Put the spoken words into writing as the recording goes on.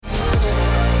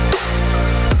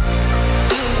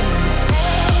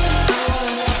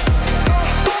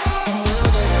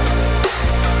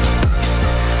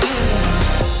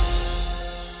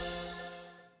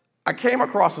came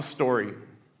across a story,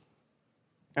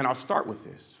 and I'll start with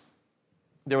this.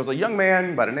 There was a young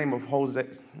man by the name of Jose.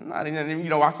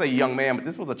 I say young man, but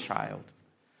this was a child.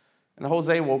 And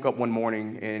Jose woke up one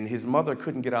morning, and his mother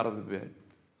couldn't get out of the bed.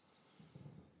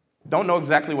 Don't know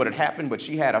exactly what had happened, but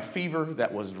she had a fever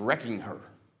that was wrecking her.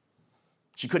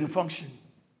 She couldn't function.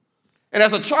 And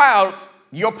as a child,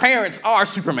 your parents are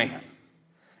Superman.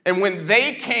 And when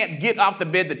they can't get out the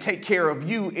bed to take care of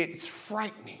you, it's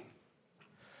frightening.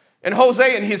 And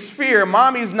Jose, in his fear,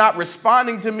 mommy's not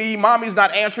responding to me. Mommy's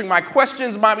not answering my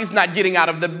questions. Mommy's not getting out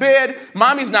of the bed.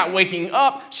 Mommy's not waking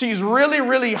up. She's really,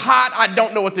 really hot. I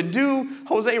don't know what to do.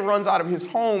 Jose runs out of his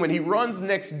home and he runs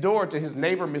next door to his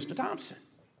neighbor, Mr. Thompson.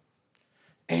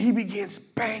 And he begins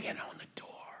banging on the door.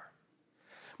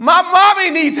 My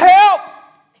mommy needs help.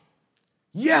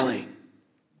 Yelling.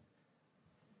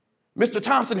 Mr.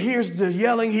 Thompson hears the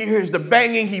yelling, he hears the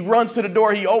banging, he runs to the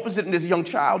door, he opens it, and this young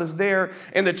child is there.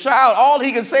 And the child, all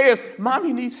he can say is,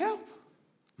 Mommy needs help.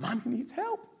 Mommy needs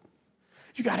help.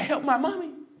 You got to help my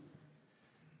mommy.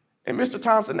 And Mr.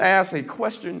 Thompson asks a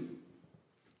question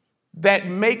that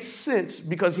makes sense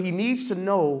because he needs to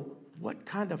know, what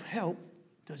kind of help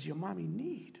does your mommy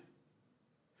need?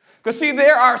 Because, see,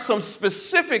 there are some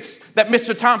specifics that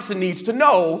Mr. Thompson needs to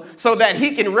know so that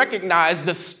he can recognize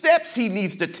the steps he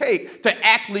needs to take to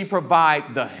actually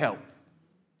provide the help.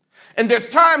 And there's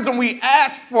times when we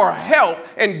ask for help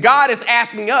and God is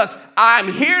asking us,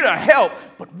 I'm here to help,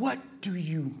 but what do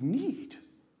you need?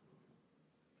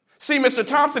 See, Mr.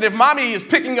 Thompson, if mommy is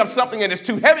picking up something and it's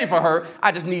too heavy for her,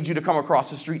 I just need you to come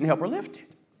across the street and help her lift it.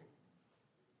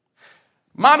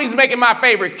 Mommy's making my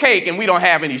favorite cake and we don't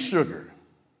have any sugar.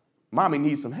 Mommy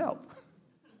needs some help.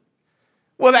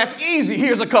 Well, that's easy.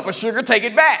 Here's a cup of sugar. Take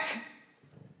it back.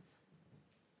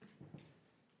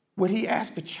 When he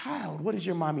asked the child, what does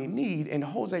your mommy need? And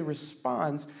Jose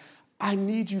responds, I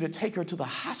need you to take her to the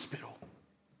hospital.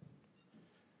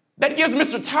 That gives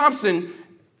Mr. Thompson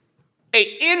an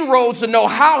inroads to know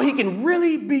how he can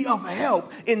really be of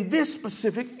help in this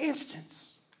specific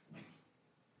instance.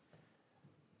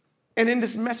 And in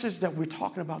this message that we're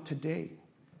talking about today,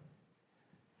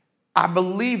 I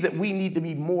believe that we need to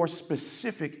be more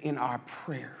specific in our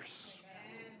prayers.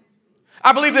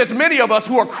 I believe there's many of us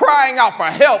who are crying out for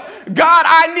help. God,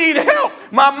 I need help.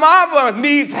 My mama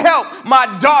needs help.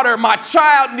 My daughter, my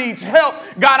child needs help.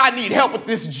 God, I need help with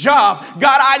this job.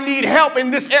 God, I need help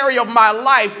in this area of my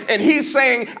life. And he's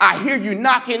saying, I hear you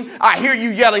knocking. I hear you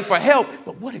yelling for help.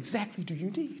 But what exactly do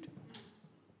you need?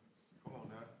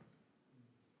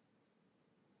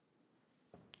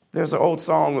 There's an old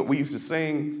song that we used to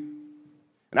sing.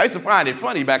 And I used to find it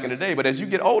funny back in the day, but as you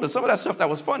get older, some of that stuff that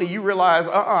was funny, you realize,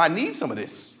 I need some of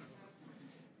this.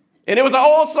 And it was an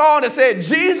old song that said,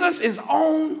 Jesus is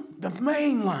on the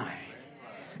main line.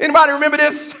 Anybody remember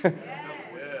this?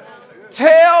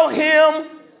 Tell him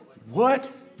what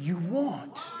you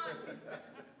want.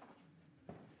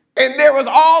 And there was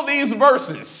all these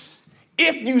verses.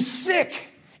 If you sick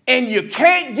and you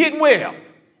can't get well,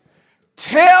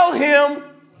 tell him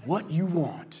what you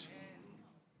want.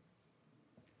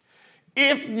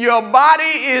 If your body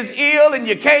is ill and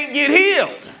you can't get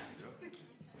healed.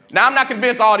 Now, I'm not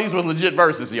convinced all these were legit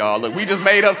verses, y'all. Look, we just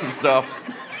made up some stuff.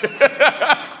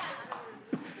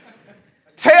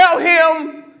 Tell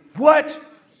him what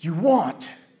you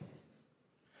want.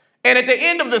 And at the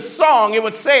end of the song, it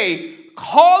would say,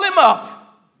 call him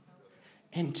up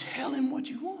and tell him what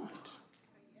you want.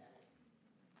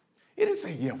 It didn't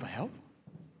say yell for help.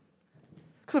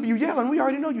 Because if you're yelling, we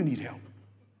already know you need help.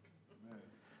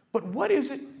 But what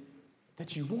is it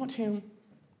that you want him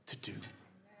to do?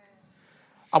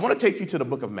 I want to take you to the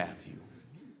book of Matthew.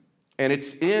 And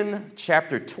it's in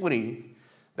chapter 20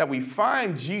 that we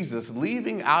find Jesus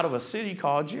leaving out of a city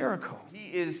called Jericho.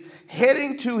 He is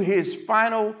heading to his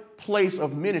final place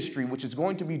of ministry, which is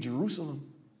going to be Jerusalem,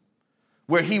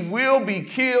 where he will be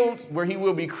killed, where he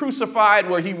will be crucified,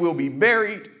 where he will be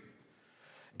buried.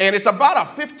 And it's about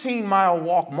a 15-mile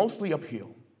walk, mostly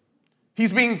uphill.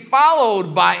 He's being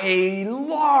followed by a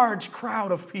large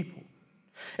crowd of people.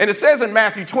 And it says in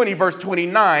Matthew 20, verse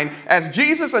 29, as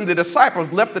Jesus and the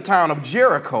disciples left the town of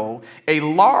Jericho, a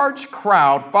large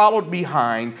crowd followed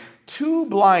behind. 2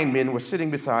 blind men were sitting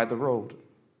beside the road.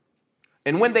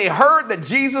 And when they heard that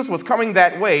Jesus was coming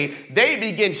that way, they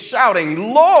began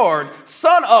shouting, Lord,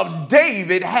 Son of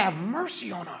David, have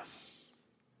mercy on us.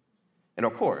 And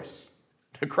of course,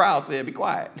 the crowd said, be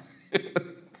quiet.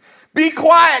 Be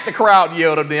quiet, the crowd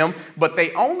yelled at them, but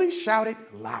they only shouted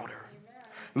louder.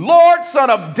 Lord, Son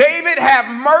of David,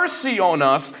 have mercy on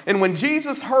us. And when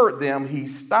Jesus heard them, he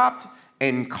stopped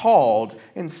and called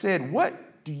and said,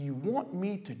 what do you want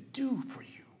me to do for you?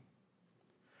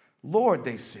 Lord,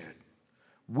 they said,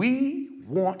 we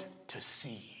want to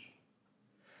see.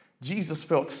 Jesus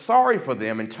felt sorry for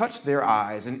them and touched their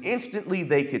eyes, and instantly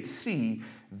they could see.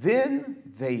 Then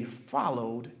they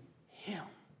followed him.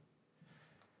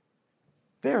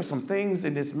 There are some things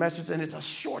in this message, and it's a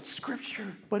short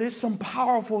scripture, but it's some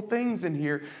powerful things in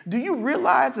here. Do you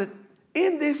realize that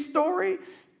in this story,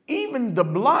 even the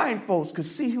blind folks could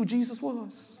see who Jesus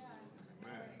was?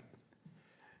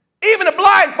 Even the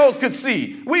blind folks could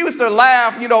see. We used to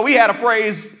laugh, we had a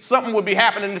phrase, something would be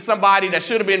happening to somebody that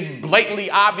should have been blatantly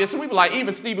obvious. And we'd be like,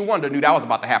 even Stevie Wonder knew that was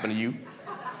about to happen to you.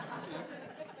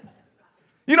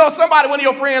 Somebody, one of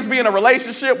your friends be in a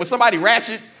relationship with somebody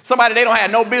ratchet, somebody they don't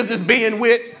have no business being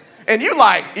with. And you're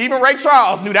like, even Ray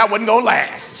Charles knew that wasn't going to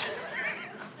last.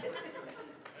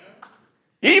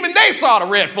 Even they saw the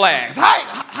red flags.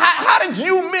 How did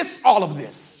you miss all of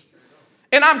this?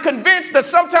 And I'm convinced that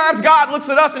sometimes God looks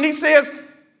at us and he says,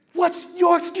 what's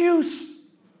your excuse?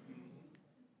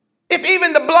 If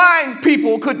even the blind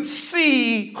people could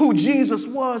see who Jesus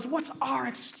was, what's our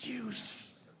excuse?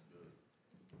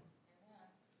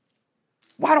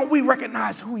 Why don't we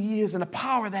recognize who he is and the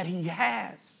power that he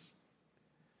has?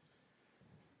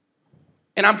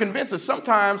 And I'm convinced that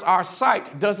sometimes our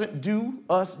sight doesn't do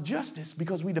us justice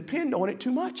because we depend on it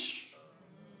too much.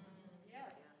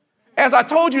 As I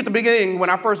told you at the beginning when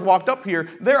I first walked up here,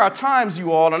 there are times,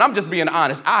 you all, and I'm just being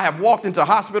honest, I have walked into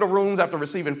hospital rooms after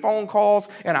receiving phone calls,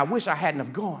 and I wish I hadn't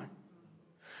have gone.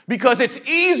 Because it's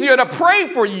easier to pray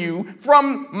for you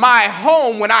from my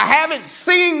home when I haven't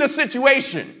seen the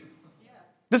situation.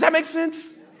 Does that make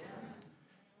sense?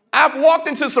 I've walked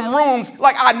into some rooms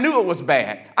like I knew it was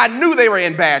bad. I knew they were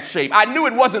in bad shape. I knew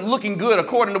it wasn't looking good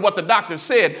according to what the doctor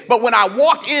said. But when I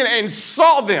walked in and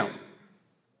saw them,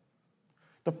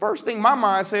 the first thing my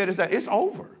mind said is that it's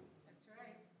over. That's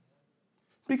right.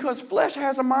 Because flesh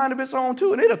has a mind of its own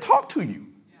too, and it'll talk to you.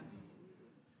 Yeah.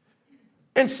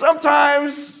 And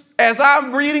sometimes, as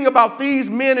I'm reading about these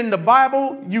men in the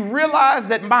Bible, you realize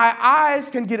that my eyes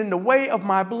can get in the way of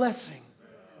my blessing.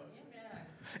 Amen.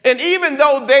 And even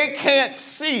though they can't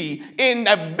see in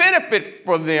a benefit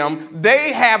for them,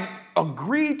 they have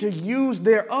agreed to use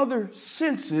their other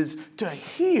senses to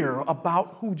hear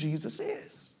about who Jesus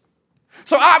is.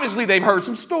 So obviously they've heard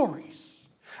some stories.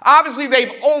 Obviously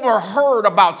they've overheard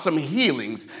about some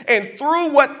healings. And through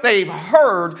what they've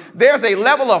heard, there's a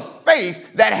level of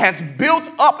faith that has built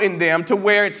up in them to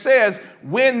where it says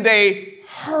when they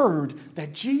heard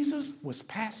that Jesus was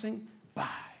passing by,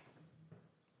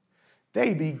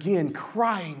 they began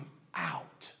crying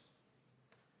out.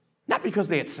 Not because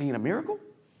they had seen a miracle.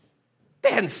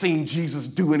 They hadn't seen Jesus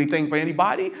do anything for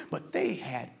anybody, but they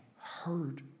had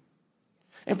heard.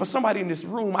 And for somebody in this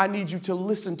room, I need you to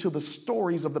listen to the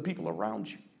stories of the people around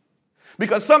you.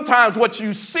 Because sometimes what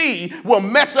you see will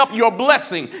mess up your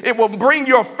blessing. It will bring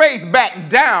your faith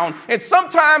back down. And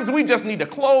sometimes we just need to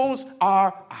close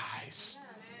our eyes.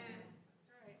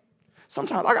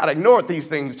 Sometimes I got to ignore what these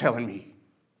things telling me.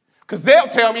 Because they'll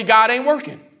tell me God ain't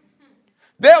working.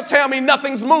 They'll tell me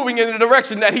nothing's moving in the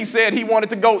direction that he said he wanted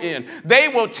to go in. They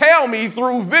will tell me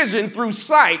through vision, through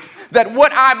sight, that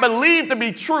what I believe to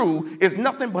be true is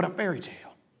nothing but a fairy tale.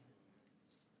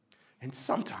 And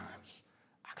sometimes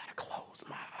I got to close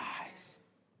my eyes.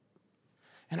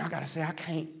 And I got to say, I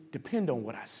can't depend on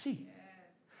what I see.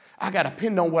 I got to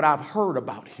depend on what I've heard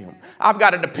about him. I've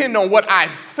got to depend on what I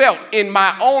felt in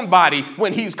my own body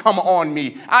when he's come on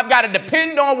me. I've got to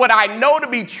depend on what I know to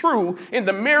be true in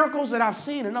the miracles that I've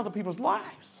seen in other people's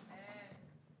lives.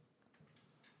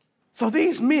 So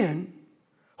these men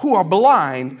who are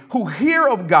blind, who hear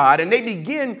of God, and they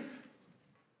begin,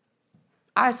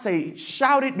 I say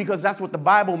shout it because that's what the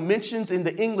Bible mentions in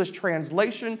the English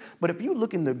translation. But if you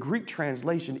look in the Greek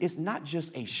translation, it's not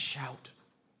just a shout.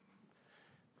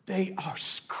 They are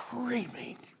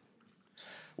screaming.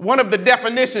 One of the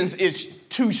definitions is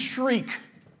to shriek.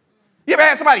 You ever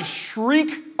had somebody shriek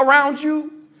around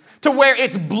you to where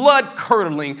it's blood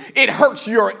curdling? It hurts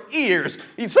your ears.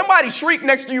 If somebody shriek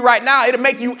next to you right now, it'll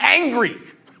make you angry.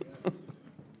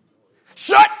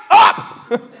 Shut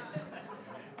up!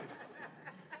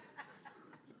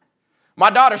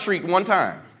 My daughter shrieked one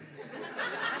time.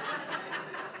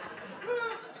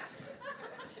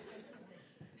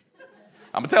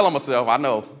 I'm telling myself, I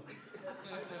know.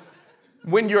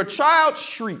 When your child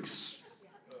shrieks,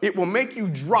 it will make you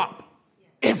drop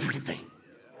everything.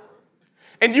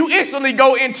 And you instantly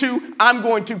go into, I'm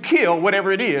going to kill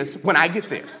whatever it is when I get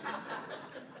there.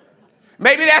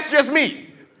 Maybe that's just me.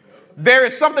 There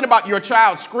is something about your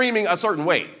child screaming a certain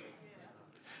way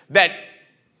that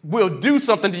will do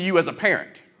something to you as a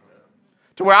parent.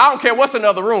 To where I don't care what's in the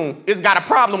other room, it's got a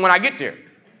problem when I get there.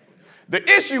 The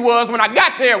issue was when I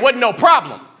got there, it wasn't no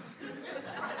problem.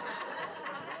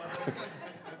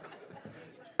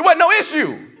 It wasn't no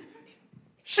issue.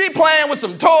 She playing with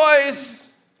some toys.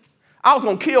 I was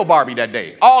going to kill Barbie that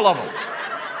day, all of them.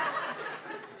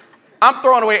 I'm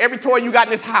throwing away every toy you got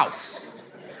in this house.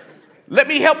 Let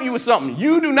me help you with something.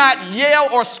 You do not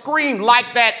yell or scream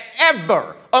like that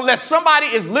ever unless somebody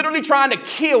is literally trying to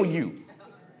kill you.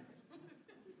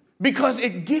 Because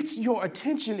it gets your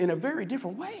attention in a very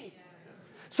different way.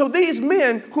 So these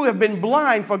men who have been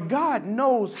blind for God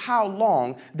knows how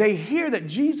long, they hear that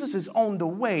Jesus is on the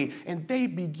way and they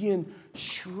begin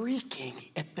shrieking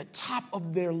at the top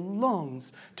of their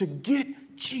lungs to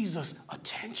get Jesus'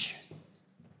 attention.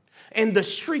 And the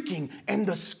shrieking and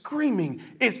the screaming,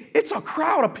 it's a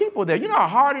crowd of people there. You know how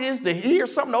hard it is to hear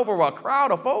something over a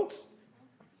crowd of folks?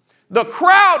 The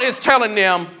crowd is telling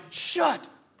them, shut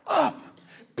up,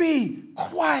 be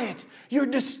quiet. You're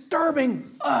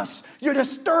disturbing us. You're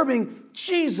disturbing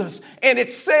Jesus. And it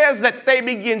says that they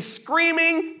begin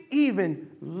screaming even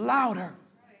louder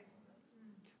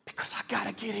because I got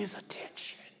to get his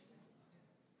attention.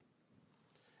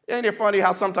 Ain't it funny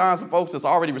how sometimes the folks that's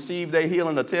already received their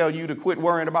healing will tell you to quit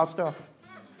worrying about stuff?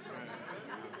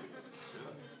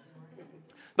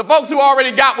 The folks who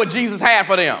already got what Jesus had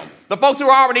for them, the folks who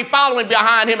are already following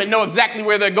behind him and know exactly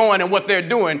where they're going and what they're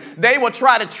doing, they will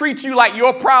try to treat you like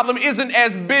your problem isn't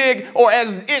as big or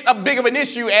as big of an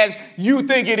issue as you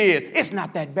think it is. It's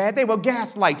not that bad. They will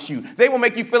gaslight you. They will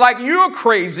make you feel like you're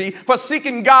crazy for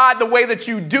seeking God the way that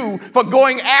you do, for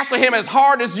going after him as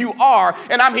hard as you are.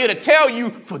 And I'm here to tell you,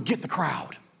 forget the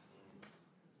crowd.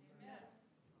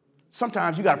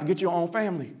 Sometimes you got to forget your own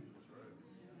family.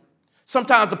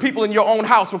 Sometimes the people in your own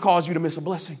house will cause you to miss a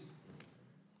blessing.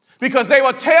 Because they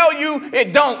will tell you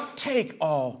it don't take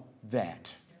all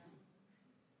that.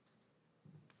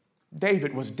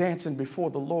 David was dancing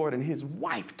before the Lord and his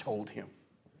wife told him,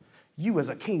 you as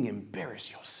a king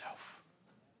embarrass yourself.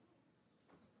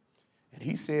 And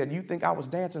he said, you think I was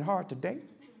dancing hard today?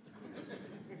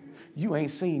 You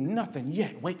ain't seen nothing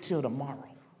yet. Wait till tomorrow.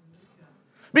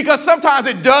 Because sometimes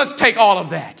it does take all of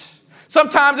that.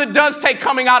 Sometimes it does take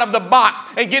coming out of the box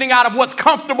and getting out of what's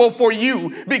comfortable for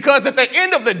you, because at the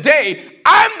end of the day,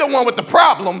 I'm the one with the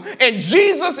problem and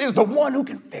Jesus is the one who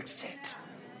can fix it.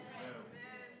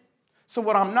 So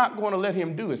what I'm not going to let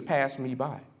him do is pass me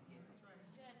by.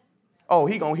 Oh,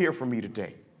 he going to hear from me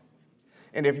today.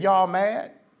 And if y'all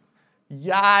mad,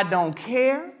 y'all don't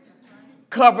care.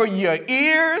 Cover your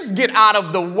ears, get out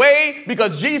of the way,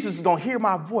 because Jesus is going to hear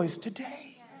my voice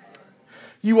today.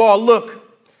 You all look.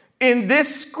 In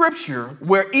this scripture,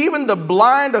 where even the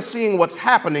blind are seeing what's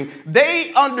happening,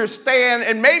 they understand,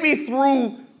 and maybe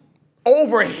through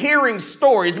overhearing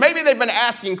stories, maybe they've been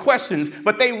asking questions,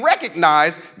 but they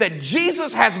recognize that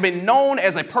Jesus has been known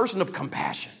as a person of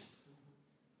compassion.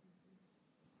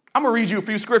 I'm going to read you a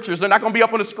few scriptures. They're not going to be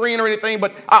up on the screen or anything,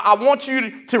 but I want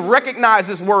you to recognize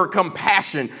this word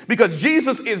compassion, because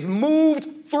Jesus is moved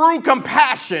through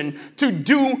compassion to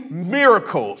do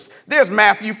miracles. There's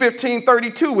Matthew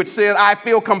 15:32, which says, I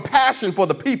feel compassion for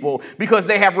the people because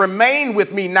they have remained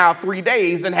with me now 3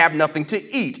 days and have nothing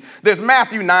to eat. There's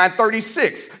Matthew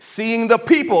 9:36, seeing the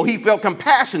people, he felt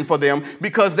compassion for them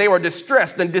because they were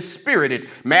distressed and dispirited.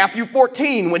 Matthew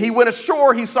 14, when he went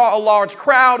ashore, he saw a large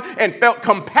crowd and felt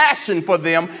compassion for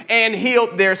them and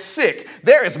healed their sick.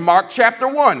 There is Mark chapter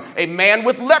 1. A man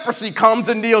with leprosy comes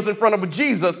and kneels in front of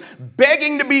Jesus,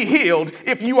 begging to be healed.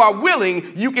 If you are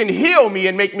willing, you can heal me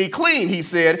and make me clean, he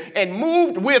said. And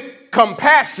moved with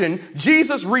compassion,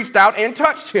 Jesus reached out and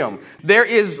touched him. There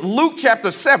is Luke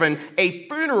chapter 7. A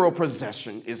funeral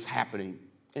procession is happening,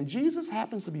 and Jesus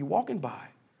happens to be walking by.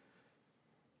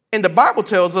 And the Bible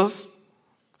tells us,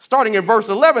 starting in verse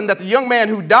 11, that the young man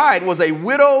who died was a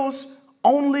widow's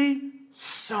only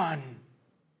son.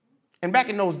 And back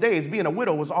in those days, being a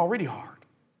widow was already hard.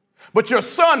 But your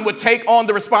son would take on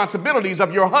the responsibilities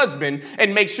of your husband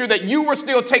and make sure that you were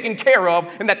still taken care of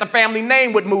and that the family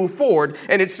name would move forward.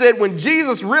 And it said when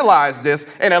Jesus realized this,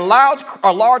 and a large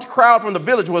crowd from the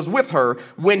village was with her,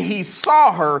 when he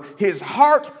saw her, his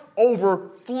heart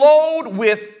overflowed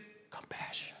with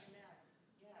compassion.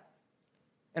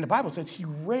 And the Bible says he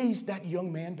raised that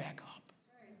young man back up.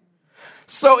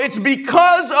 So it's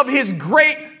because of his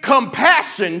great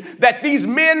compassion that these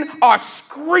men are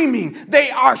screaming,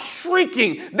 they are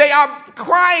shrieking, they are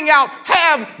crying out,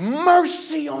 have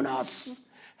mercy on us,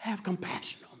 have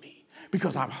compassion on me.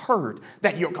 because I've heard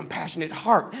that your compassionate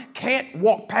heart can't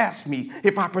walk past me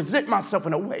if I present myself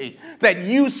in a way that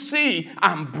you see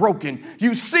I'm broken.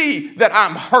 You see that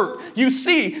I'm hurt. You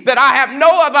see that I have no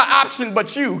other option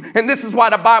but you. And this is why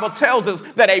the Bible tells us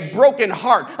that a broken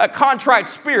heart, a contrite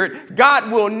spirit,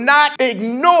 God will not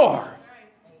ignore.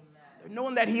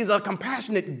 Knowing that he's a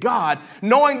compassionate God,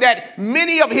 knowing that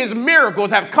many of his miracles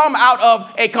have come out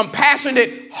of a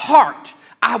compassionate heart,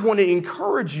 I want to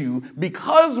encourage you,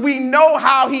 because we know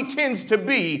how he tends to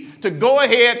be, to go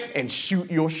ahead and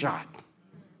shoot your shot.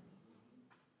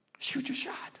 Shoot your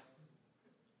shot.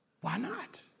 Why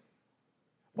not?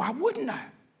 Why wouldn't I?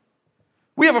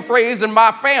 We have a phrase in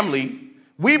my family.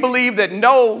 We believe that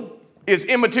no is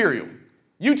immaterial.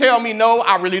 You tell me no,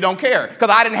 I really don't care, because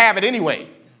I didn't have it anyway.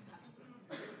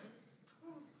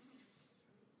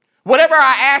 Whatever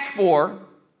I ask for,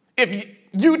 if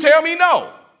you tell me no,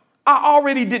 I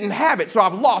already didn't have it, so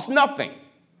I've lost nothing.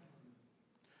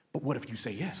 But what if you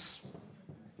say yes?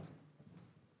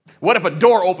 What if a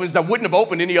door opens that wouldn't have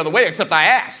opened any other way except I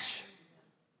asked?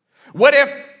 What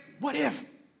if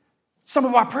some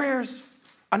of our prayers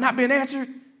are not being answered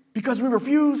because we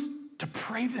refuse to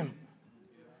pray them?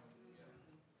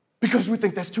 Because we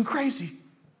think that's too crazy.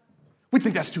 We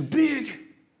think that's too big.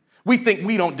 We think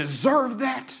we don't deserve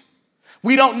that.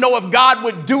 We don't know if God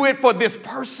would do it for this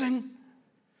person.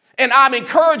 And I'm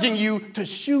encouraging you to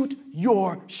shoot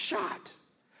your shot.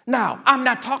 Now, I'm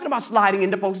not talking about sliding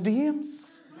into folks' DMs.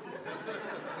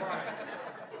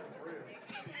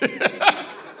 Because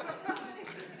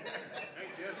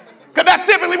that's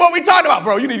typically what we talk about,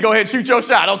 bro. You need to go ahead and shoot your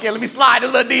shot. Okay, let me slide a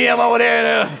little DM over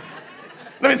there.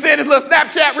 Let me send this little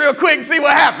Snapchat real quick and see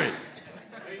what happened.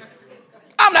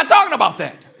 I'm not talking about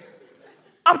that.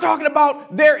 I'm talking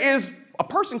about there is a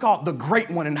person called the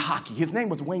Great One in hockey. His name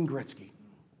was Wayne Gretzky.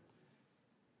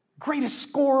 Greatest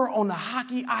scorer on the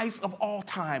hockey ice of all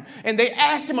time. And they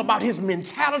asked him about his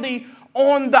mentality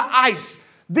on the ice.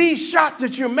 These shots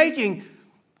that you're making,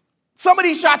 some of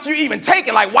these shots you're even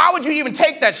taking, like why would you even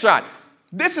take that shot?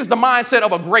 This is the mindset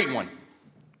of a great one.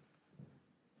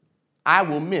 I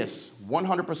will miss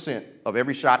 100% of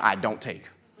every shot I don't take.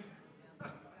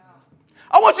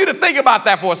 I want you to think about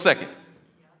that for a second.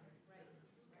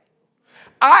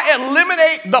 I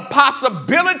eliminate the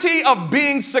possibility of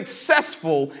being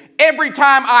successful every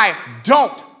time I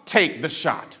don't take the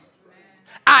shot.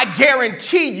 I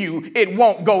guarantee you it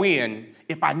won't go in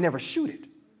if I never shoot it.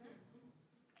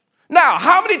 Now,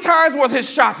 how many times was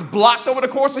his shots blocked over the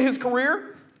course of his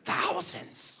career?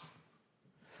 Thousands.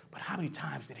 But how many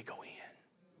times did it go in?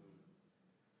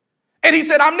 And he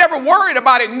said, I'm never worried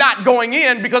about it not going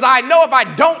in because I know if I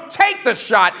don't take the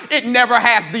shot, it never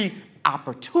has the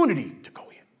opportunity to go in.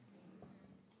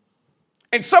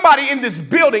 And somebody in this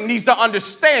building needs to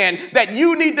understand that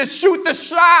you need to shoot the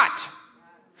shot.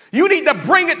 You need to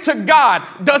bring it to God.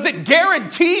 Does it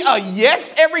guarantee a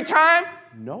yes every time?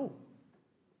 No.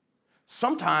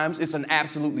 Sometimes it's an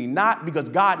absolutely not, because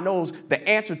God knows the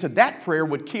answer to that prayer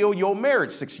would kill your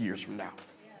marriage 6 years from now.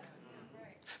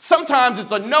 Sometimes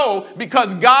it's a no,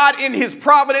 because God in his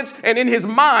providence and in his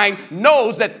mind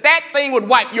knows that that thing would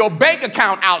wipe your bank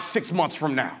account out 6 months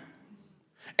from now.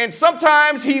 And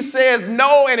sometimes he says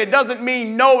no, and it doesn't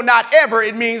mean no, not ever.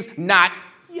 It means not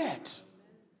yet.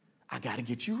 I got to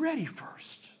get you ready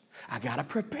first. I got to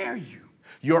prepare you.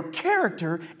 Your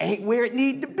character ain't where it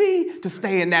need to be to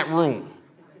stay in that room.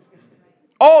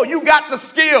 Oh, you got the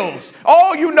skills.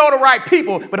 Oh, you know the right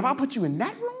people. But if I put you in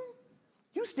that room,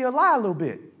 you still lie a little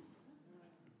bit.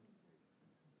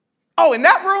 Oh, in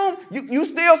that room, you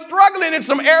still struggling in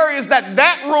some areas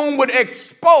that room would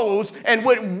expose and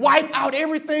would wipe out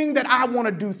everything that I want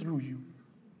to do through you.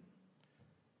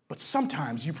 But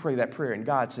sometimes you pray that prayer and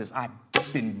God says, I've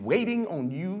been waiting on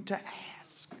you to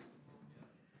ask.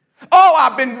 Oh,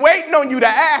 I've been waiting on you to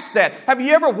ask that. Have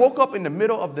you ever woke up in the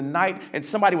middle of the night and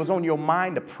somebody was on your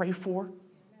mind to pray for?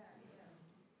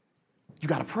 You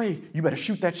got to pray. You better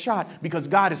shoot that shot, because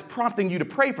God is prompting you to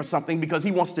pray for something because he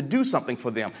wants to do something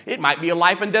for them. It might be a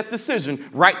life and death decision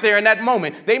right there in that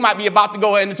moment. They might be about to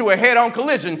go into a head-on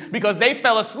collision because they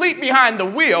fell asleep behind the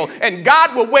wheel, and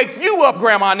God will wake you up,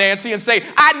 Grandma Nancy, and say,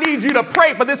 I need you to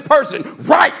pray for this person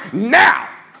right now.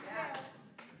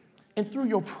 And through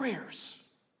your prayers,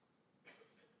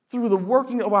 through the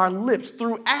working of our lips,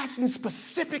 through asking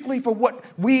specifically for what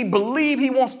we believe he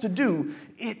wants to do,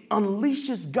 it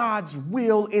unleashes God's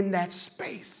will in that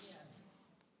space.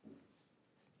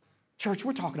 Church,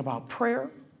 we're talking about prayer.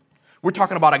 We're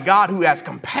talking about a God who has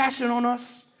compassion on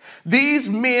us. These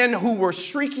men who were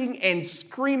shrieking and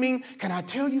screaming, can I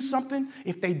tell you something?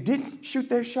 If they didn't shoot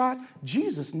their shot,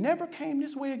 Jesus never came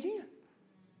this way again.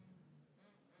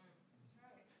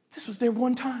 This was their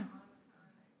one time.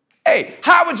 Hey,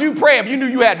 how would you pray if you knew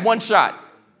you had one shot?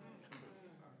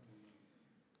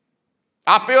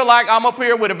 I feel like I'm up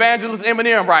here with Evangelist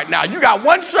Eminem right now. You got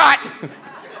one shot.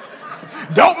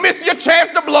 Don't miss your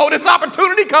chance to blow. This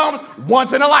opportunity comes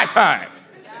once in a lifetime.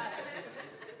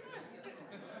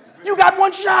 You got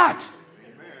one shot.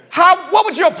 What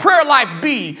would your prayer life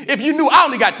be if you knew I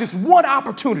only got this one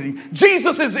opportunity?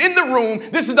 Jesus is in the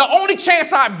room. This is the only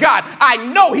chance I've got. I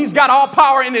know he's got all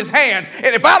power in his hands. And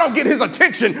if I don't get his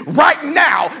attention right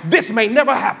now, this may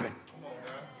never happen.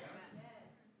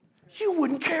 You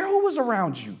wouldn't care who was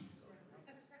around you.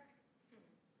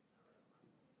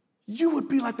 You would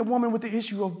be like the woman with the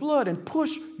issue of blood and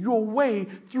push your way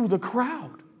through the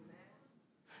crowd.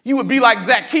 You would be like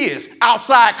Zacchaeus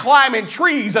outside climbing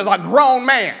trees as a grown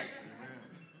man.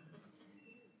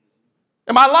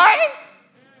 Am I lying?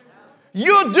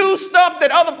 You'll do stuff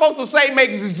that other folks will say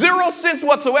makes zero sense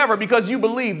whatsoever because you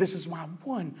believe this is my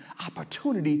one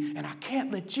opportunity and I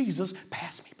can't let Jesus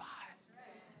pass me by.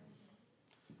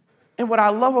 And what I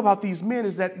love about these men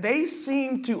is that they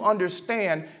seem to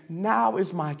understand now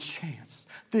is my chance.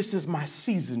 This is my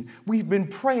season. We've been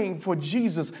praying for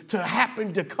Jesus to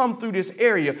happen to come through this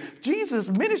area. Jesus'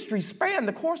 ministry spanned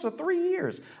the course of 3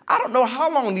 years. I don't know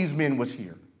how long these men was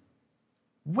here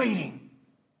waiting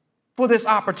for this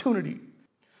opportunity.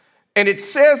 And it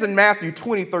says in Matthew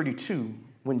 20:32,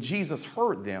 when Jesus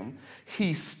heard them,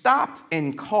 he stopped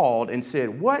and called and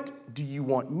said, "What do you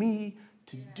want me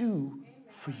to do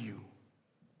for you?"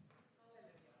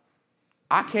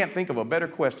 I can't think of a better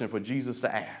question for Jesus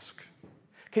to ask.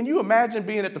 Can you imagine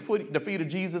being at the feet of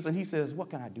Jesus and he says, "What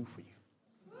can I do for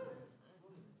you?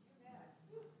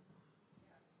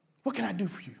 What can I do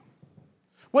for you?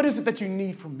 What is it that you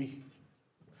need from me?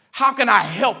 How can I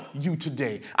help you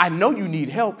today? I know you need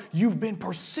help. You've been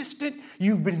persistent.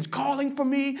 You've been calling for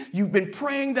me. You've been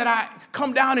praying that I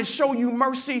come down and show you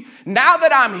mercy. Now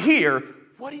that I'm here,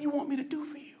 what do you want me to do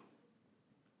for you?"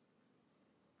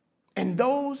 And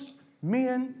those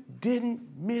men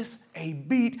didn't miss a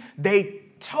beat. They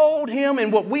told him,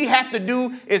 and what we have to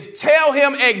do is tell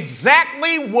him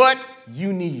exactly what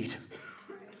you need.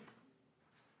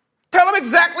 Tell him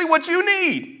exactly what you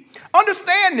need.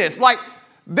 Understand this, like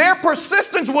their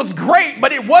persistence was great,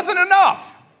 but it wasn't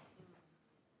enough.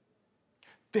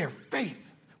 Their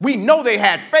faith. We know they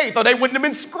had faith or they wouldn't have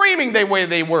been screaming the way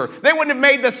they were. They wouldn't have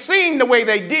made the scene the way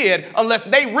they did unless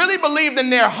they really believed in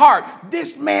their heart,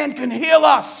 this man can heal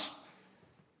us.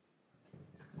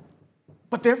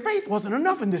 But their faith wasn't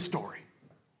enough in this story.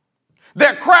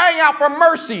 They're crying out for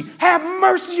mercy. Have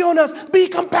mercy on us. Be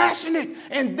compassionate.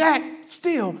 And that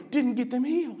still didn't get them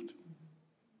healed.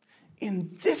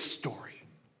 In this story,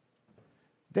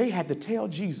 they had to tell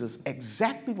Jesus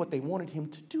exactly what they wanted him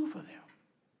to do for them.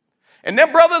 And their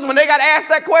brothers, when they got asked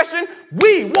that question,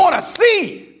 we want to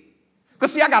see.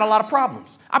 Because see, I got a lot of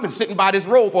problems. I've been sitting by this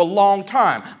road for a long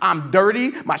time. I'm dirty.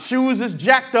 My shoes is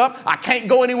jacked up. I can't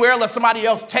go anywhere unless somebody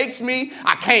else takes me.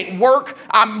 I can't work.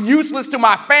 I'm useless to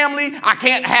my family. I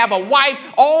can't have a wife.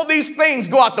 All these things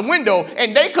go out the window,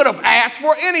 and they could have asked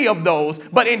for any of those,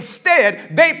 but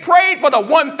instead, they prayed for the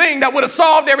one thing that would have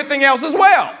solved everything else as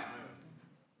well.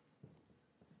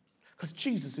 Because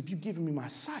Jesus, if you've given me my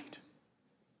sight,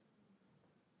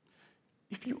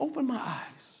 if you open my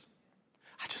eyes,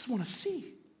 I just want to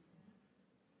see.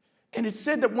 And it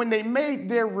said that when they made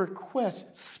their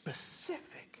request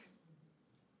specific,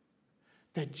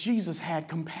 that Jesus had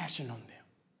compassion on them.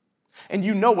 And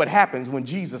you know what happens when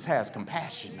Jesus has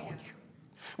compassion on you.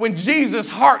 When Jesus'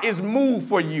 heart is moved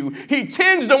for you, he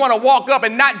tends to want to walk up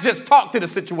and not just talk to the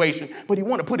situation, but he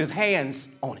want to put his hands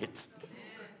on it.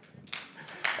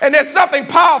 And there's something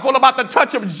powerful about the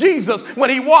touch of Jesus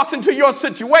when he walks into your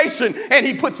situation and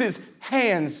he puts his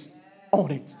hands on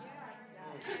it.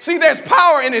 See, there's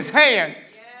power in his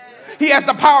hands. He has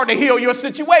the power to heal your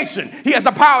situation. He has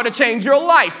the power to change your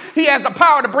life. He has the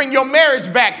power to bring your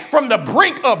marriage back from the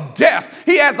brink of death.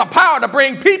 He has the power to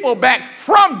bring people back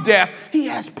from death. He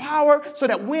has power so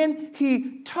that when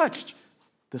he touched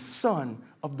the son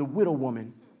of the widow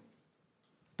woman,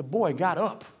 the boy got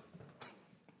up.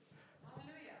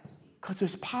 Because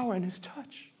there's power in his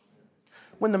touch.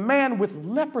 When the man with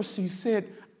leprosy said,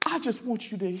 I just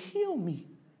want you to heal me.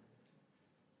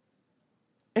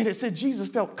 And it said Jesus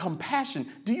felt compassion.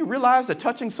 Do you realize that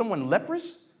touching someone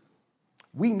leprous,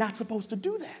 we're not supposed to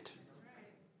do that.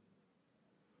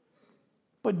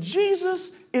 But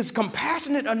Jesus is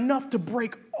compassionate enough to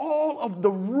break all of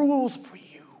the rules for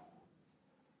you.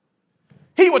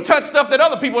 He would touch stuff that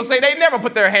other people would say they never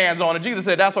put their hands on. And Jesus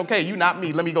said, that's okay, you not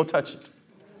me, let me go touch it.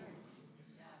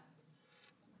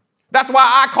 That's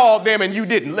why I called them and you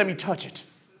didn't. Let me touch it.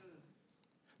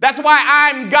 That's why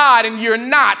I'm God and you're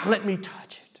not. Let me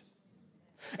touch it.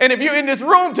 And if you're in this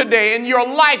room today and your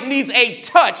life needs a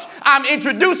touch, I'm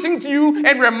introducing to you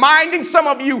and reminding some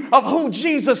of you of who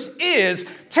Jesus is.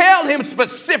 Tell him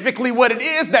specifically what it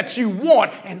is that you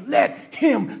want and let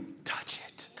him touch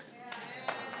it.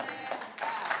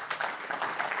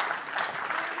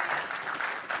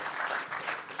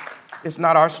 It's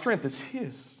not our strength, it's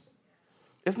his.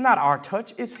 It's not our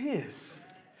touch, it's his.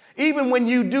 Even when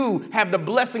you do have the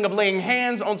blessing of laying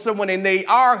hands on someone and they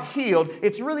are healed,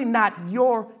 it's really not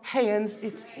your hands,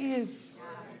 it's his.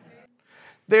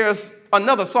 There's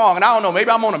another song, and I don't know, maybe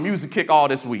I'm on a music kick all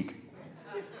this week.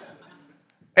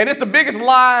 And it's the biggest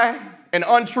lie and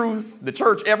untruth the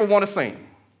church ever want to sing.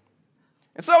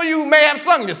 And some of you may have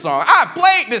sung this song. I've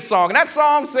played this song, and that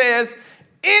song says,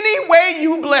 "Any way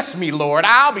you bless me, Lord,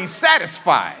 I'll be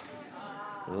satisfied."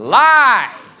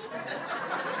 Lie.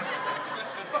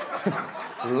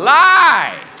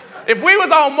 Lie. If we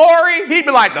was on Maury, he'd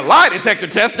be like, the lie detector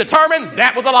test determined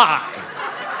that was a lie.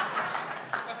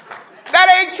 That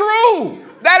ain't true.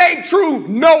 That ain't true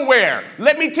nowhere.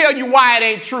 Let me tell you why it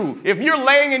ain't true. If you're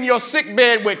laying in your sick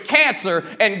bed with cancer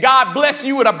and God bless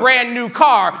you with a brand new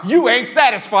car, you ain't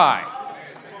satisfied.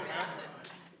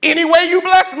 Any way you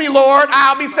bless me, Lord,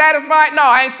 I'll be satisfied. No,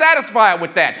 I ain't satisfied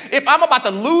with that. If I'm about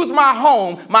to lose my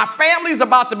home, my family's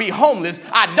about to be homeless,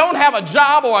 I don't have a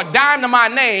job or a dime to my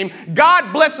name,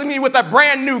 God blessing me with a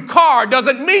brand new car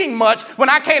doesn't mean much when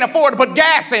I can't afford to put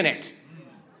gas in it.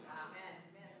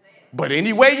 But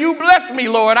any way you bless me,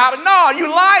 Lord, no, you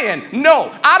lying.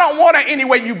 No, I don't want an any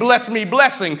way you bless me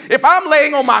blessing. If I'm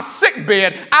laying on my sick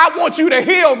bed, I want you to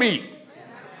heal me.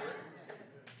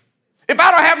 If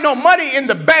I don't have no money in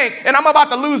the bank and I'm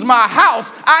about to lose my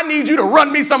house, I need you to run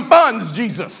me some funds,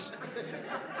 Jesus.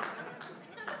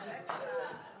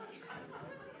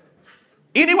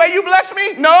 Any way you bless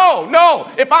me?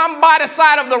 No. If I'm by the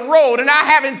side of the road and I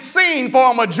haven't seen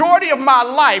for a majority of my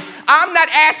life, I'm not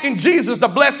asking Jesus to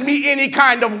bless me any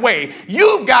kind of way.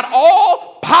 You've got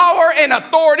all power and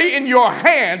authority in your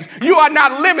hands. You are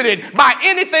not limited by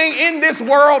anything in this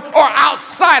world or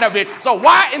outside of it. So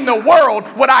why in the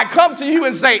world would I come to you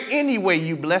and say, any way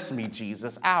you bless me,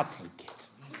 Jesus, I'll take it?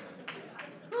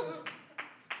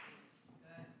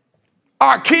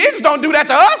 Our kids don't do that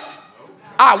to us.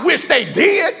 I wish they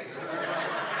did.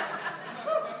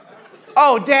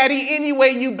 Oh, Daddy, any way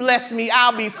you bless me,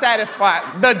 I'll be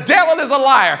satisfied. The devil is a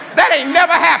liar. That ain't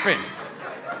never happened.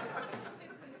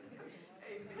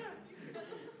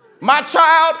 My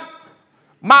child,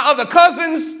 my other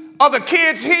cousins, other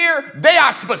kids here, they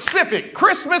are specific.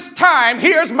 Christmas time,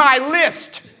 here's my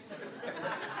list.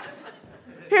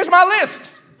 Here's my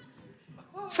list.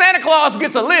 Santa Claus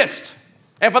gets a list.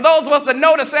 And for those of us that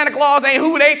know that Santa Claus ain't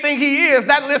who they think he is,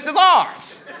 that list is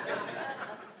ours.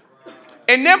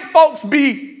 And them folks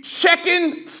be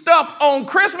checking stuff on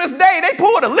Christmas Day. They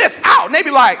pull the list out and they be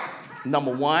like,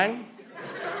 number 1,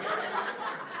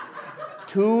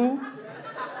 2,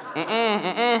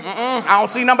 I don't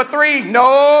see number 3.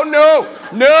 No,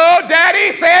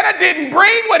 Daddy, Santa didn't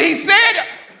bring what he said.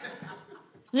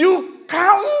 You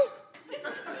counting?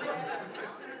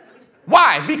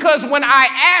 Why? Because when I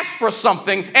ask for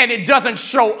something and it doesn't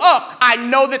show up, I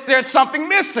know that there's something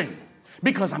missing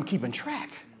because I'm keeping track.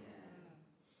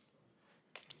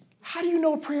 How do you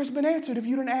know a prayer's been answered if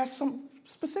you didn't ask something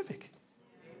specific?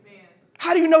 Amen.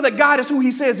 How do you know that God is who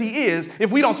he says he is if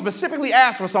we don't specifically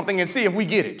ask for something and see if we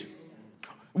get it?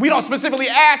 We don't specifically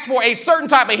ask for a certain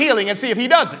type of healing and see if he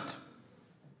does it.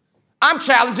 I'm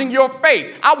challenging your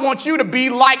faith. I want you to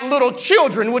be like little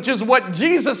children, which is what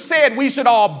Jesus said we should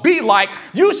all be like.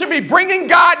 You should be bringing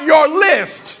God your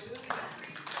list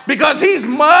because he's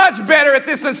much better at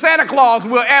this than Santa Claus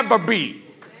will ever be.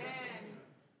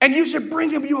 And you should bring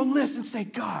him your list and say,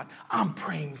 God, I'm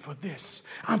praying for this.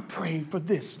 I'm praying for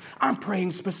this. I'm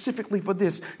praying specifically for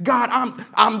this. God,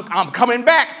 I'm coming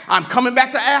back. I'm coming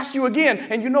back to ask you again.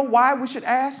 And you know why we should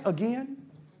ask again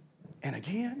and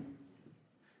again?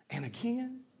 And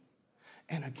again,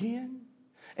 and again.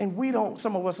 And we don't,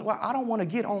 some of us, well, I don't want to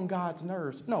get on God's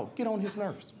nerves. No, get on his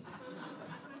nerves.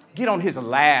 Get on his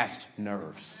last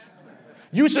nerves.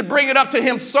 You should bring it up to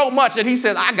him so much that he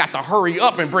says, I got to hurry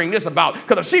up and bring this about,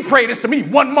 because if she prayed this to me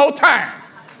one more time.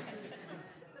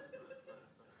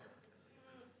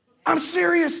 I'm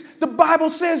serious. The Bible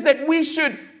says that we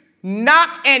should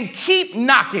knock and keep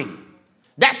knocking.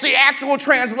 That's the actual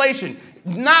translation.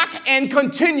 Knock and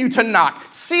continue to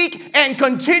knock. Seek and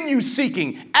continue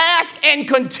seeking. Ask and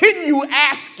continue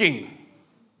asking.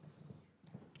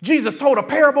 Jesus told a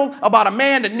parable about a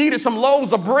man that needed some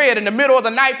loaves of bread in the middle of the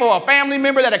night for a family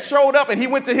member that had showed up, and he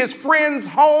went to his friend's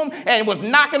home and was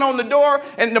knocking on the door,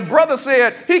 and the brother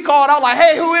said, he called out like,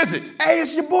 hey, who is it? Hey,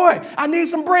 it's your boy. I need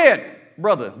some bread.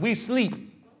 Brother, we sleep.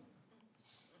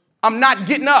 I'm not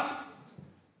getting up.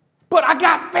 But I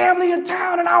got family in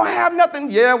town and I don't have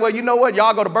nothing. Yeah, well, you know what?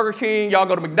 Y'all go to Burger King, y'all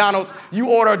go to McDonald's, you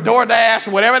order a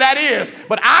DoorDash, whatever that is,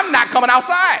 but I'm not coming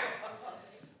outside.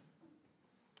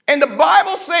 And the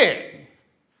Bible said,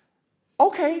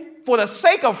 okay, for the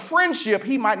sake of friendship,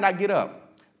 he might not get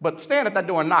up, but stand at that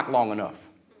door and knock long enough.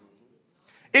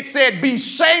 It said, be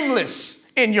shameless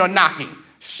in your knocking.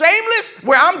 Shameless,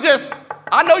 where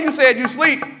I know you said you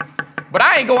sleep, but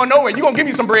I ain't going nowhere. You gonna give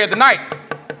me some bread tonight.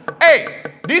 Hey,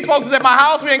 these folks is at my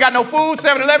house. We ain't got no food.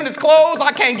 7-Eleven is closed.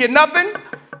 I can't get nothing.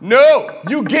 No,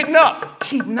 you getting up.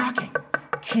 Keep knocking.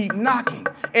 Keep knocking.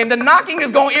 And the knocking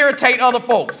is going to irritate other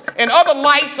folks. And other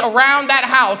lights around that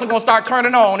house are going to start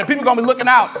turning on. And people are going to be looking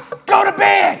out. Go to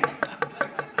bed.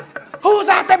 Who's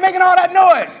out there making all that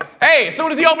noise? Hey, as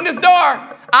soon as he opened this door,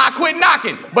 I quit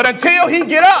knocking. But until he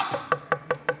get up,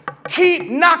 keep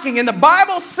knocking. And the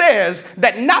Bible says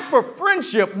that not for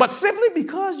friendship, but simply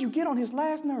because you get on his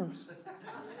last nerves.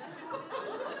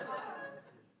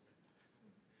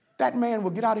 That man will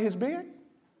get out of his bed.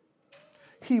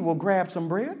 He will grab some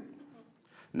bread.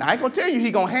 Now, I ain't going to tell you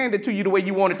he's going to hand it to you the way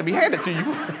you want it to be handed to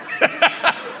you.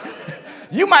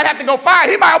 You might have to go find.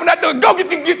 He might open that door and go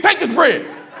take this bread.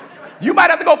 You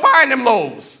might have to go find them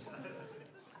loaves.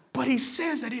 But he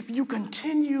says that if you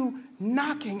continue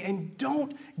knocking and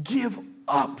don't give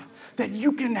up, that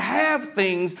you can have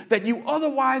things that you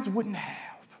otherwise wouldn't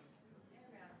have.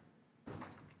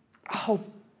 I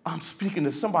hope I'm speaking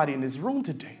to somebody in this room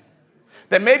today.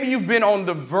 That maybe you've been on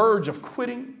the verge of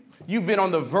quitting. You've been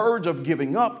on the verge of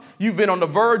giving up. You've been on the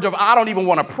verge of, I don't even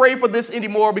want to pray for this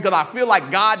anymore because I feel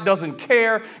like God doesn't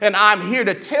care. And I'm here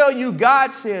to tell you,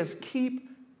 God says, keep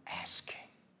asking.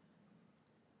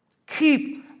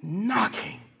 Keep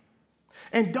knocking.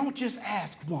 And don't just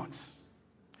ask once.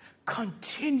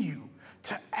 Continue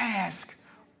to ask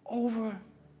over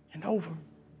and over.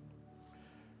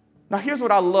 Now, here's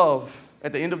what I love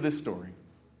at the end of this story.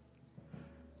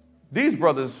 These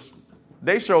brothers,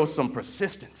 they showed some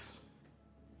persistence.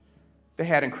 They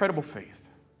had incredible faith.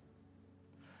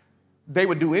 They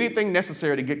would do anything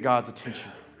necessary to get God's attention.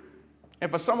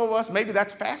 And for some of us, maybe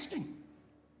that's fasting.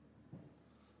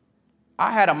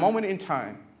 I had a moment in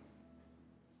time,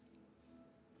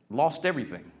 lost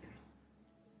everything,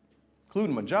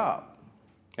 including my job.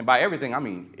 And by everything, I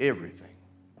mean everything.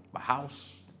 My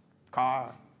house,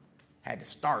 car, had to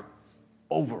start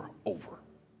over.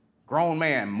 Grown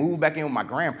man, moved back in with my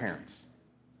grandparents.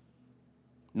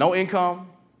 No income.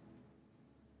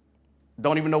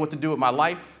 Don't even know what to do with my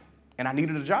life. And I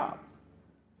needed a job.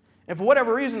 And for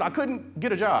whatever reason, I couldn't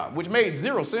get a job, which made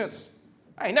 0 sense.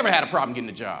 I ain't never had a problem getting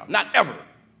a job. Not ever.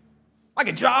 I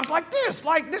get jobs like this.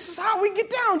 Like, this is how we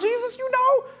get down, Jesus, you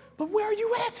know. But where are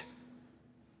you at?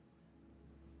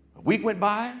 A week went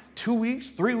by, 2 weeks,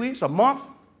 3 weeks, a month.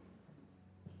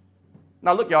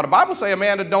 Now, look, y'all, the Bible say a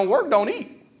man that don't work don't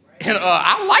eat. And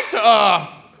I like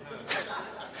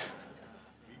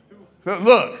to,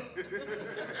 look,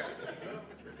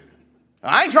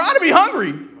 I ain't trying to be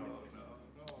hungry.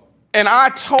 And I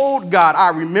told God, I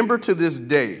remember to this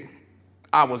day,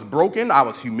 I was broken, I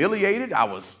was humiliated, I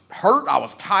was hurt, I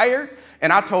was tired.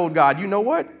 And I told God, you know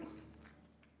what?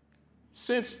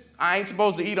 Since I ain't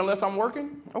supposed to eat unless I'm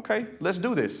working, okay, let's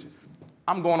do this.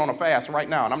 I'm going on a fast right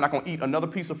now, and I'm not going to eat another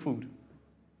piece of food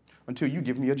until you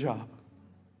give me a job.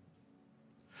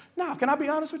 Now, can I be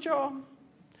honest with y'all?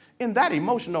 In that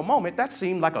emotional moment, that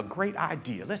seemed like a great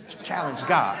idea. Let's challenge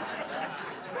God.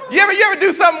 You ever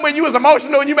do something when you was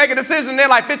emotional and you make a decision and then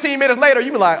like 15 minutes later,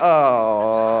 you be like,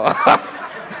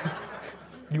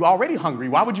 you already hungry.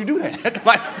 Why would you do that?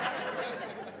 Like,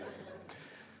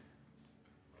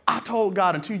 I told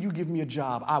God, until you give me a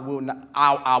job, I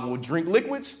will drink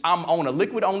liquids. I'm on a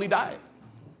liquid-only diet.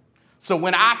 So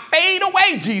when I fade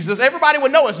away, Jesus, everybody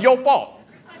would know it's your fault.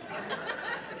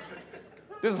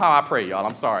 This is how I pray, y'all.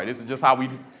 I'm sorry. This is just how we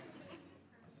do.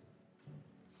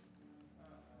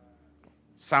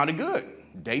 Sounded good.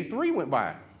 Day 3 went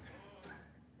by.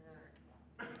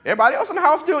 Everybody else in the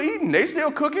house still eating. They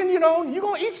still cooking, you know. You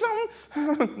gonna eat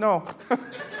something? No.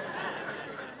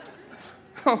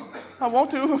 I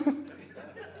want to.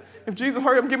 If Jesus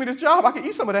hurry up and give me this job, I can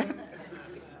eat some of that.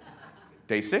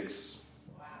 Day 6.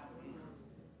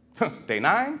 Day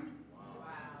 9.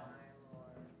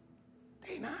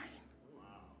 Day 9.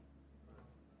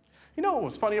 You know what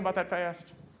was funny about that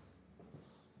fast?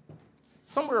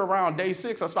 Somewhere around day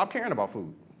 6, I stopped caring about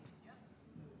food.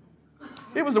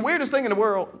 It was the weirdest thing in the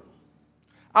world.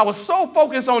 I was so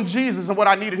focused on Jesus and what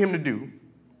I needed him to do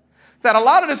that a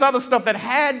lot of this other stuff that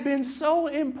had been so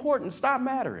important stopped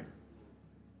mattering.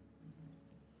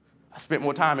 I spent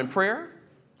more time in prayer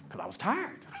because I was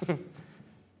tired.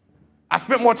 I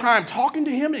spent more time talking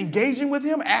to him, engaging with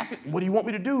him, asking, what do you want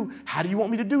me to do? How do you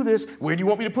want me to do this? Where do you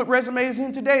want me to put resumes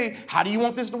in today? How do you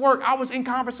want this to work? I was in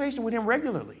conversation with him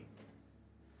regularly.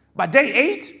 By day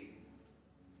 8,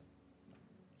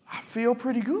 I feel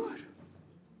pretty good.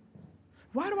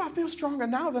 Why do I feel stronger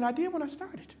now than I did when I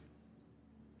started?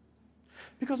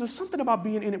 Because there's something about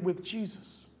being in it with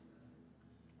Jesus.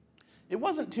 It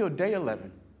wasn't until day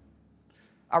 11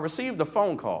 I received a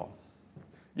phone call.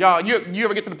 Y'all, you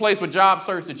ever get to the place with job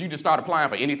search that you just start applying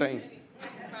for anything?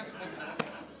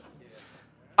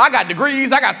 I got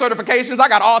degrees, I got certifications, I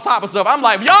got all type of stuff. I'm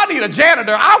like, if y'all need a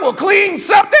janitor, I will clean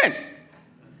something.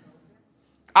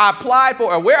 I applied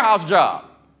for a warehouse job.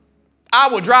 I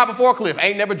will drive a forklift.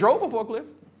 Ain't never drove a forklift.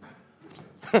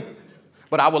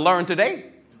 But I will learn today.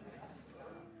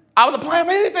 I was applying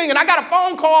for anything, and I got a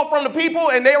phone call from the people,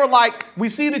 and they were like, we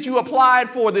see that you applied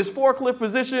for this forklift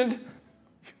position.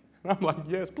 And I'm like,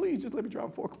 yes, please, just let me drive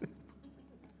a forklift.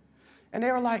 And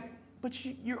they were like, but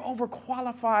you're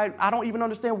overqualified. I don't even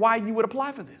understand why you would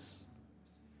apply for this.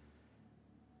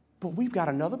 But we've got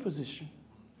another position.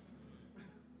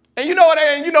 And you know what?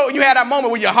 And you had that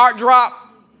moment where your heart dropped,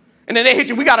 and then they hit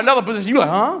you. We got another position. You're like,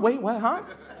 huh? Wait, what? Huh?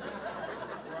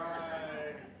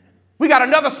 We got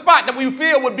another spot that we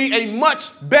feel would be a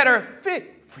much better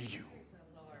fit for you.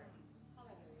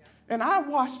 And I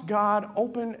watched God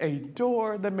open a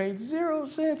door that made 0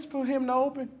 sense for him to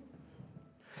open.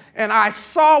 And I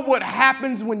saw what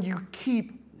happens when you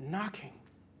keep knocking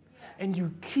and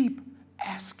you keep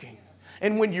asking.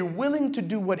 And when you're willing to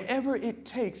do whatever it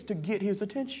takes to get his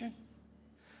attention.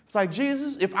 It's like,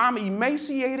 Jesus, if I'm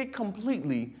emaciated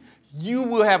completely, you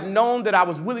will have known that I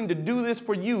was willing to do this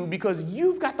for you because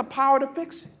you've got the power to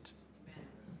fix it.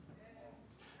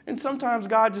 And sometimes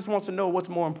God just wants to know what's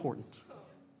more important.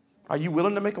 Are you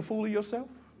willing to make a fool of yourself?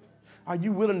 Are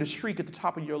you willing to shriek at the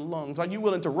top of your lungs? Are you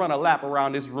willing to run a lap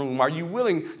around this room? Are you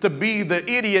willing to be the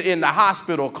idiot in the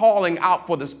hospital calling out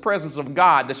for this presence of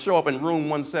God to show up in room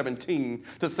 117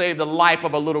 to save the life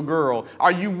of a little girl?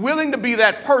 Are you willing to be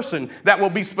that person that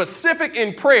will be specific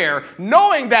in prayer,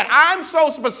 knowing that I'm so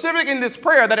specific in this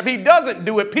prayer that if he doesn't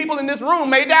do it, people in this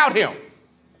room may doubt him?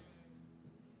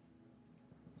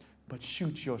 But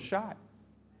shoot your shot.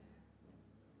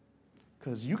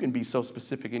 Because you can be so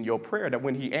specific in your prayer that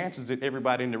when he answers it,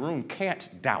 everybody in the room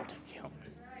can't doubt him.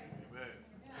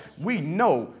 We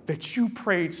know that you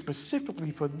prayed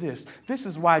specifically for this. This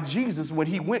is why Jesus, when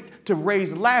he went to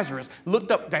raise Lazarus,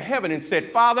 looked up to heaven and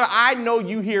said, Father, I know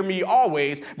you hear me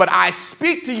always, but I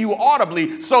speak to you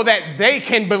audibly so that they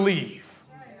can believe.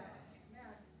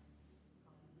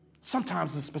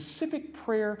 Sometimes the specific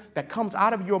prayer that comes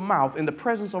out of your mouth in the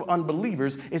presence of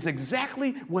unbelievers is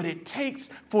exactly what it takes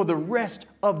for the rest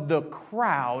of the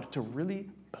crowd to really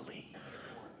believe.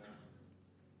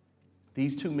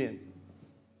 These 2 men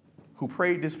who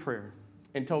prayed this prayer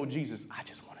and told Jesus, I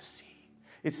just want to see.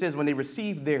 It says when they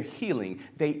received their healing,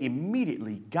 they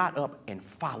immediately got up and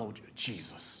followed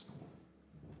Jesus.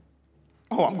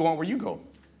 Oh, I'm going where you go.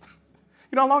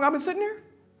 You know how long I've been sitting here?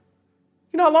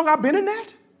 You know how long I've been in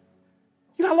that?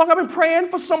 You know how long I've been praying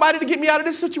for somebody to get me out of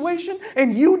this situation?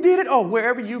 And you did it? Oh,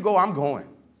 wherever you go, I'm going.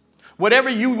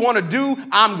 Whatever you want to do,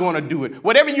 I'm going to do it.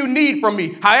 Whatever you need from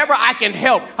me, however I can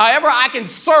help, however I can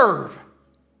serve.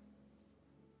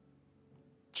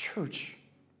 Church,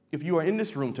 if you are in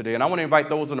this room today, and I want to invite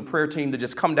those on the prayer team to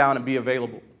just come down and be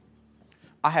available,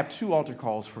 I have 2 altar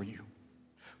calls for you.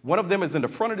 One of them is in the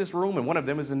front of this room, and one of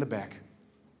them is in the back.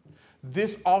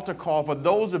 This altar call for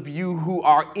those of you who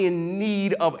are in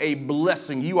need of a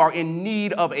blessing, you are in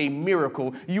need of a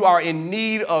miracle, you are in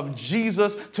need of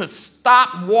Jesus to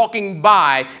stop walking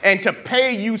by and to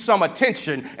pay you some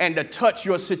attention and to touch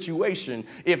your situation.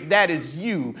 If that is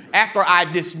you, after I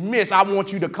dismiss, I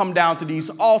want you to come down to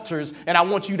these altars and I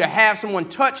want you to have someone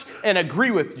touch and agree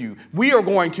with you. We are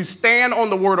going to stand on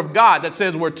the word of God that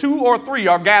says where 2 or 3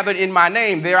 are gathered in my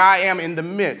name, there I am in the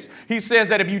midst. He says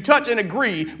that if you touch and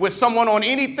agree with someone on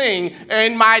anything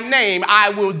in my name, I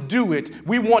will do it.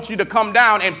 We want you to come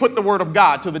down and put the word of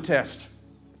God to the test.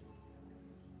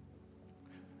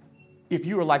 If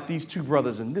you are like these 2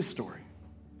 brothers in this story,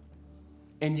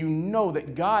 and you know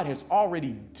that God has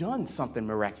already done something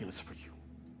miraculous for you,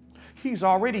 he's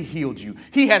already healed you.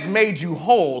 He has made you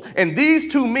whole. And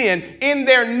these 2 men, in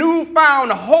their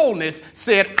newfound wholeness,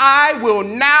 said, I will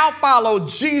now follow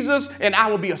Jesus and I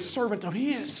will be a servant of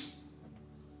his.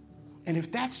 And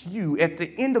if that's you, at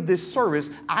the end of this service,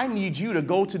 I need you to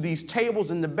go to these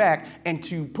tables in the back and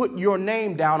to put your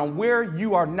name down on where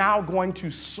you are now going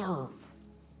to serve.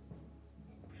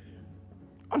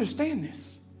 Understand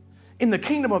this. In the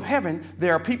kingdom of heaven,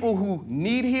 there are people who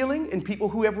need healing and people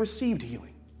who have received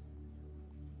healing.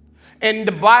 And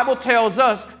the Bible tells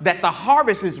us that the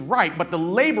harvest is ripe, but the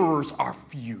laborers are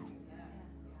few.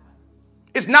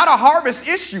 It's not a harvest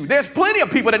issue. There's plenty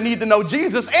of people that need to know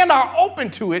Jesus and are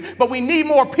open to it, but we need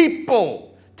more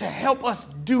people to help us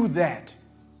do that.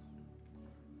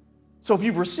 So if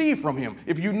you've received from him,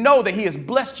 if you know that he has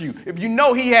blessed you, if you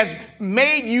know he has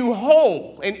made you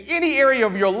whole in any area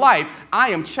of your life, I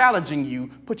am challenging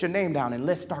you, put your name down and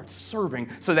let's start serving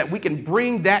so that we can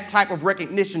bring that type of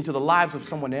recognition to the lives of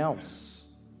someone else.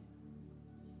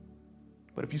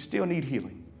 But if you still need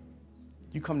healing,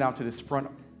 you come down to this front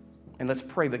and let's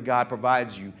pray that God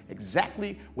provides you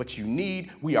exactly what you need.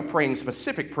 We are praying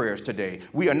specific prayers today.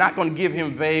 We are not going to give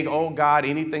him vague, oh God,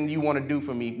 anything you want to do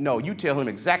for me. No, you tell him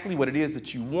exactly what it is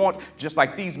that you want, just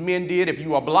like these men did. If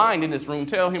you are blind in this room,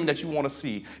 tell him that you want to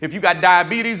see. If you got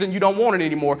diabetes and you don't want it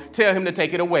anymore, tell him to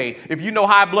take it away. If you know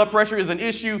high blood pressure is an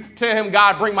issue, tell him,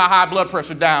 God, bring my high blood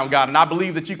pressure down, God. And I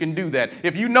believe that you can do that.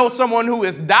 If you know someone who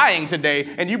is dying today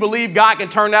and you believe God can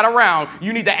turn that around,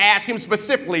 you need to ask him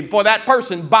specifically for that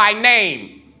person by name.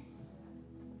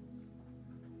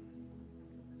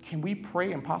 Can we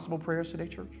pray impossible prayers today,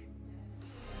 church?